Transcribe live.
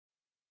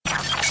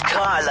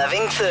Car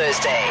Loving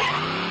Thursday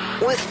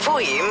with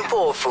Vuyi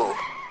Mpofu.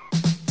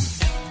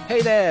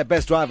 Hey there,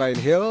 best driver in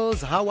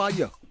Hills. How are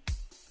you?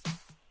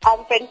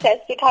 I'm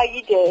fantastic. How are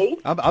you doing?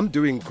 I'm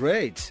doing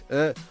great.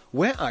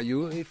 Where are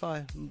you, if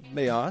I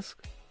may ask?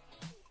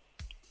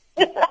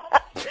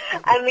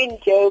 I'm in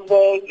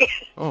Joburg.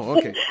 Oh,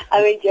 okay.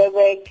 I'm in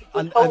Joburg.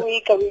 This whole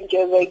week I'm in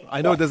Joburg.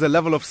 I know there's a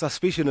level of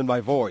suspicion in my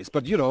voice,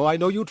 but, I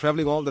know you're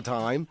traveling all the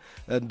time.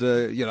 And, I'm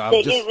there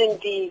is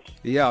indeed.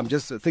 Yeah, I'm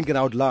just thinking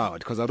out loud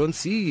because I don't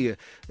see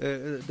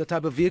the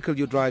type of vehicle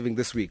you're driving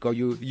this week. Or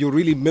you're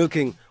really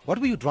milking. What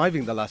were you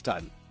driving the last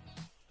time?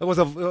 It was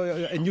a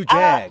new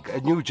Jag.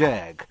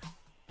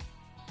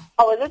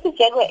 I was at the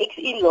Jaguar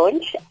XE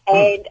launch,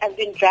 and I've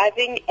been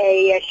driving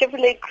a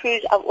Chevrolet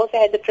Cruze. I've also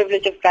had the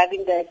privilege of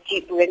driving the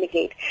Jeep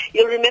Renegade.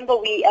 You'll remember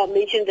we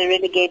mentioned the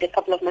Renegade a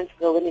couple of months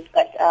ago when it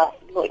got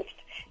launched.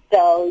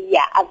 So,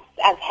 yeah,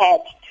 I've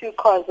had two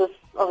cars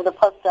over the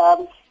past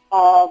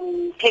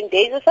 10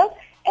 days or so,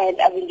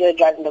 and I've enjoyed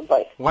driving them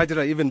both. Why did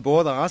I even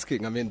bother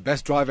asking? I mean,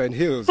 best driver in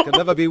Hills can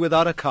never be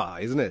without a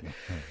car, isn't it?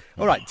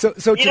 All right, so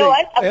today, you know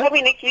what? I'm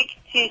coming next week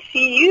to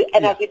see you,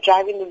 and I'll be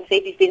driving the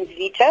Mercedes-Benz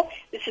Vito.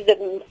 This is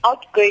the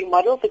outgoing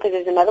model because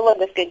there's another one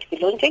that's going to be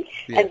launching.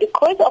 Yeah. And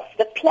because of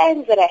the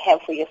plans that I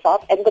have for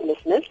yourself and the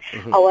listeners,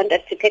 I want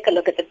us to take a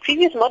look at the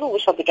previous model,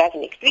 which I'll be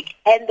driving next week,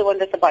 and the one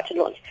that's about to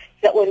launch.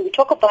 So that when we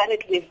talk about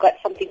it, we've got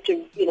something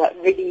to,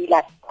 really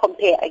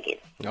compare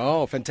against.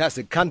 Oh,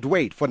 fantastic. Can't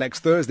wait for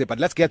next Thursday, but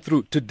let's get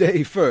through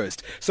today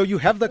first. So you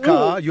have the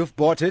car, you've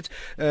bought it,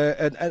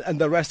 and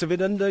the rest of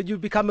it, and you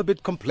become a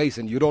bit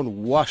complacent. You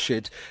don't wash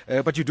it,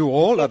 but you do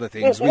all other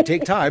things. We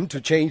take time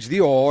to change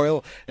the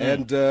oil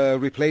and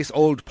replace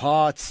old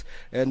parts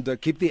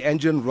and keep the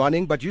engine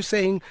running. But you're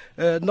saying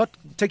not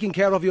taking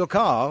care of your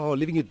car or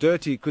leaving it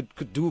dirty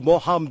could do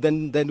more harm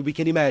than we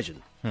can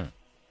imagine.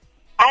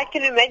 I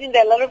can imagine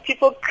there are a lot of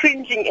people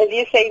cringing as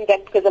you're saying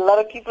that because a lot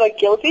of people are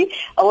guilty.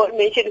 I won't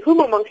mention whom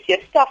amongst your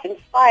staff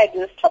inspired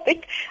this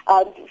topic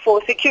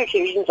for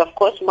security reasons, of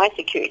course, my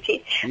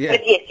security. Yeah.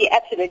 But yes, you're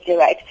absolutely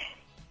right.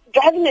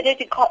 Driving a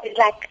dirty car is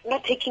like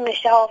not taking a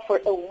shower for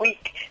a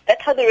week.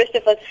 That's how the rest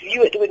of us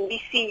view it when we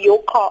see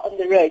your car on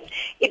the road.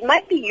 It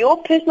might be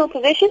your personal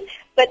possession,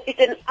 but it's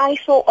an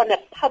eyesore on a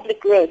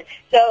public road.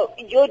 So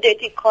your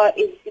dirty car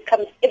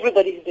becomes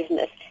everybody's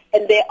business.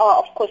 And there are,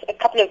 of course, a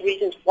couple of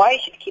reasons why you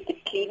should keep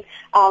it clean,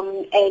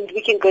 and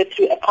we can go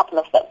through a couple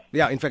of them.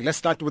 Yeah, in fact, let's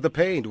start with the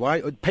paint.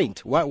 Why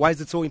is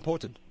it so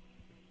important?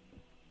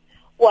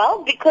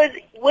 Well, because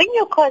when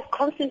your car is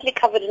constantly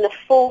covered in a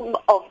film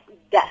of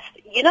dust,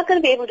 you're not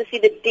going to be able to see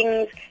the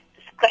dings,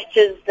 the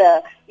scratches,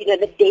 the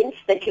dents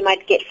that you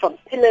might get from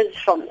pillars,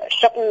 from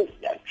shopping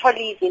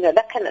trolleys,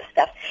 that kind of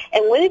stuff.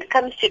 And when it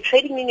comes to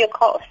trading in your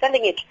car or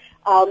selling it,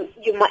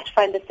 you might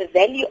find that the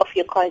value of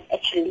your car is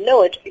actually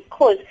lowered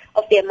because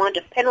of the amount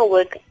of panel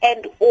work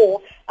and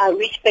or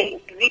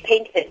repaint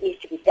that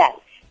needs to be done.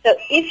 So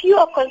if you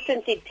are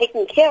constantly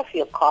taking care of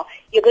your car,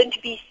 you're going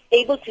to be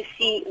able to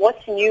see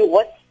what's new,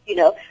 what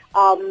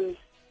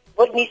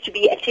needs to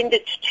be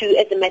attended to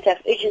as a matter of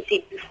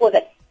urgency before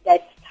that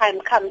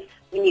time comes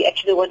when you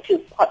actually want to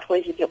part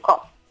ways with your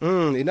car.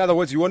 In other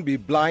words, you won't be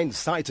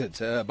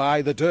blindsided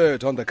by the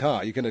dirt on the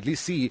car. You can at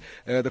least see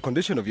the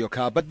condition of your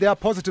car. But there are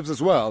positives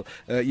as well.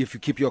 If you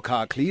keep your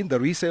car clean,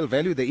 the resale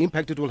value, the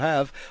impact it will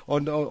have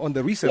on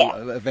the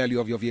resale value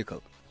of your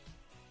vehicle.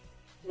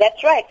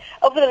 That's right.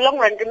 Over the long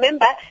run,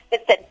 remember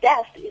that the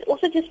dust is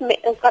also just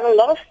got a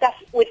lot of stuff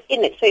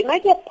within it. So it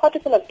might be a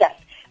particle of dust,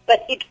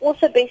 but it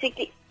also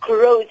basically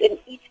grows and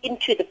eats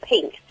into the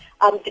paint.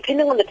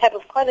 Depending on the type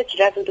of car that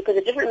you're driving, because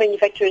the different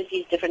manufacturers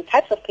use different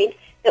types of paint,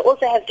 they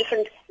also have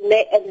different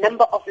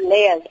number of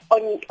layers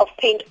of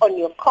paint on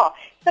your car.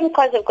 Some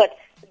cars have got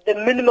the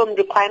minimum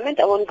requirement.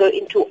 I won't go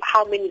into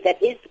how many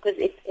that is because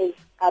it is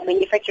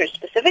manufacturer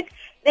specific.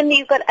 Then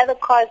you've got other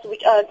cars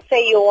which are,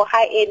 say, your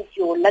high-end,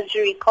 your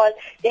luxury cars.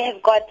 They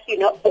have got,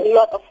 a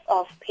lot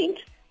of paint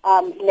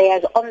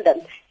layers on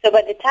them. So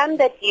by the time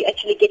that you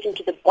actually get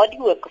into the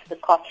bodywork of the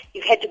car,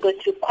 you've had to go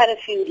through quite a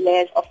few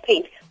layers of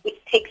paint, which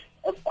takes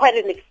quite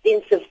an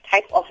extensive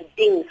type of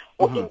ding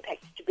or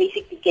impact to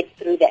basically get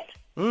through that.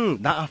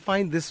 Now, I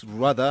find this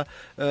rather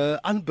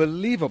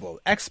unbelievable.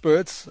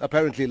 Experts,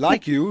 apparently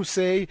like you,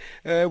 say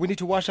we need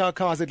to wash our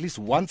cars at least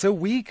once a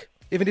week,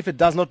 even if it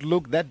does not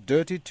look that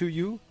dirty to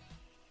you.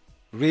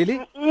 Really?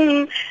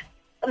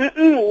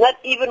 Not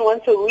even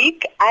once a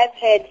week. I've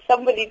had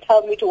somebody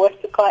tell me to wash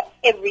the car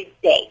every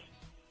day.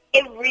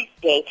 Every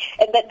day.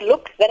 And that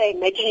look that I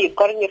imagine you've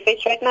got on your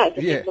face right now is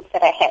the same look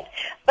that I had.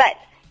 But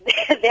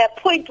their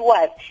point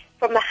was,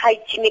 from a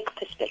hygienic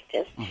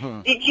perspective,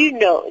 did you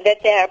know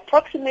that there are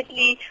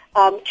approximately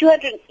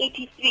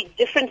 283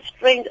 different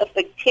strains of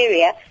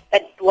bacteria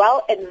that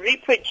dwell and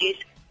reproduce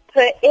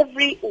per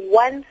every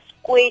 1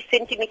 square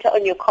centimeter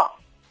on your car?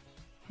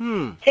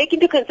 Take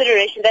into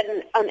consideration that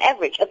on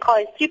average, a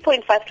car is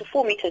 3.5 to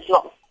 4 meters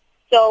long.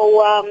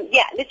 So,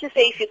 let's just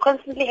say if you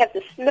constantly have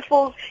the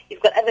sniffles,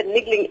 you've got other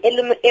niggling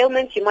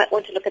ailments, you might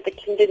want to look at the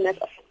cleanliness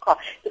of your car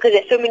because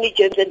there's so many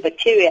germs and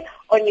bacteria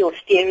on your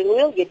steering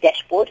wheel, your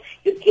dashboard,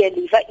 your gear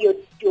lever,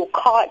 your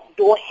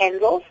door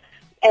handles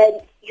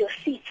and your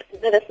seats.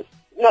 No, that's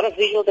not a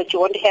visual that you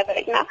want to have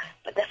right now,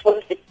 but that's one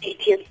of the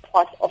dirtiest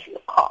parts of your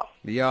car.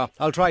 Yeah,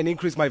 I'll try and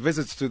increase my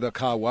visits to the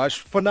car wash.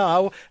 For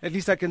now, at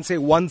least I can say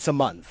once a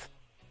month.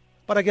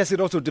 But I guess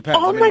it also depends.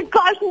 Oh my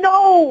gosh,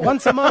 no!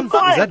 Once a month?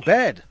 Is that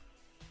bad?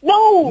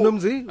 No!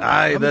 Numzi?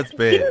 Aye, that's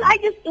bad. Didn't I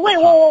just,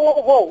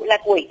 whoa,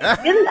 like wait.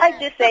 Didn't I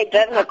just say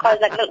driving a car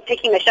is like not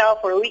taking a shower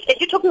for a week? And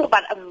you're talking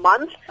about a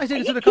month? I take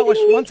Are it to you the car wash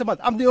kidding me? once a month.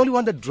 I'm the only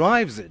one that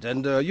drives it.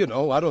 And, I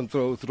don't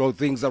throw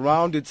things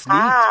around. It's neat.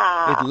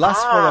 Ah, It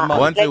lasts for a month.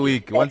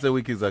 Once a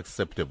week is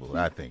acceptable,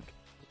 I think.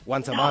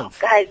 Once a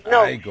month. Guys,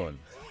 no. I gone.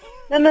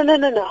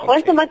 No.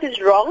 Once a month is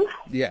wrong.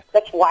 Yeah.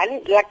 That's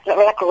one.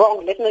 Like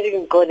wrong. Let's not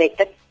even go there.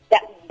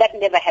 That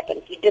never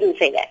happened. You didn't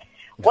say that.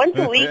 Once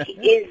a week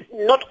is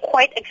not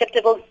quite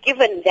acceptable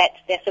given that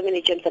there's so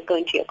many germs that go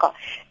into your car.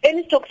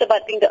 Ernest talks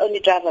about being the only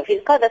driver of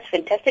his car. That's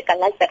fantastic. I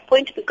like that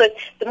point because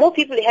the more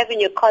people you have in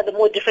your car, the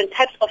more different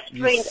types of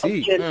strains of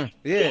germs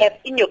you have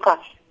in your car.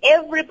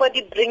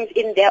 Everybody brings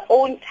in their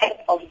own type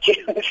of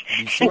germs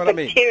and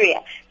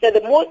bacteria. So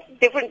the more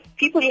different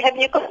people you have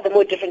in your car, the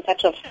more different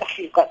types of stuff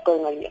you've got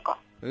going on in your car.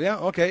 Yeah,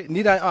 okay.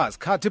 Need I ask?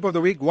 Car tip of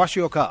the week, wash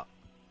your car.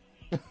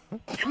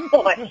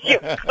 Wash your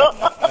car.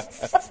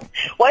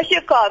 Wash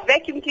your car,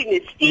 vacuum clean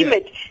it, steam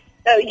it.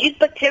 Use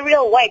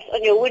bacterial wipes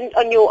on your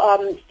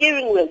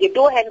steering wheel, your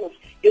door handles,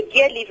 your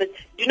gear levers.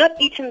 Do not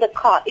eat in the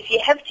car. If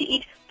you have to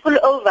eat, pull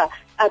over.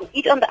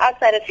 Eat on the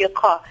outside of your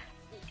car.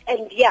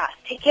 And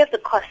take care of the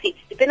car seats.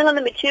 Depending on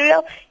the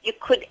material, you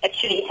could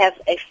actually have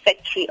a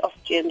factory of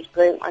germs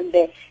going on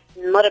there.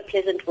 Not a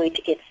pleasant way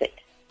to get sick.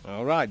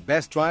 All right,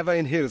 best driver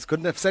in hills.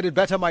 Couldn't have said it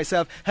better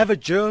myself. Have a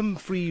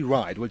germ-free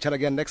ride. We'll chat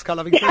again next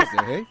Loving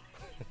Thursday,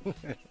 hey?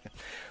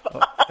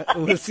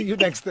 We'll see you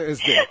next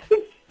Thursday.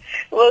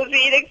 We'll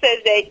see you next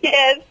Thursday.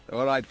 Yes.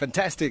 All right,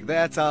 fantastic.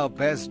 That's our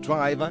best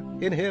driver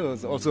in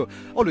hills. Also,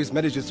 always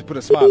manages to put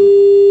a smile,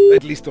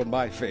 at least on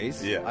my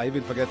face. Yeah. I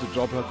even forget to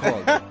drop her call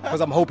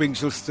because I'm hoping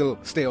she'll still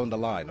stay on the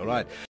line. All right.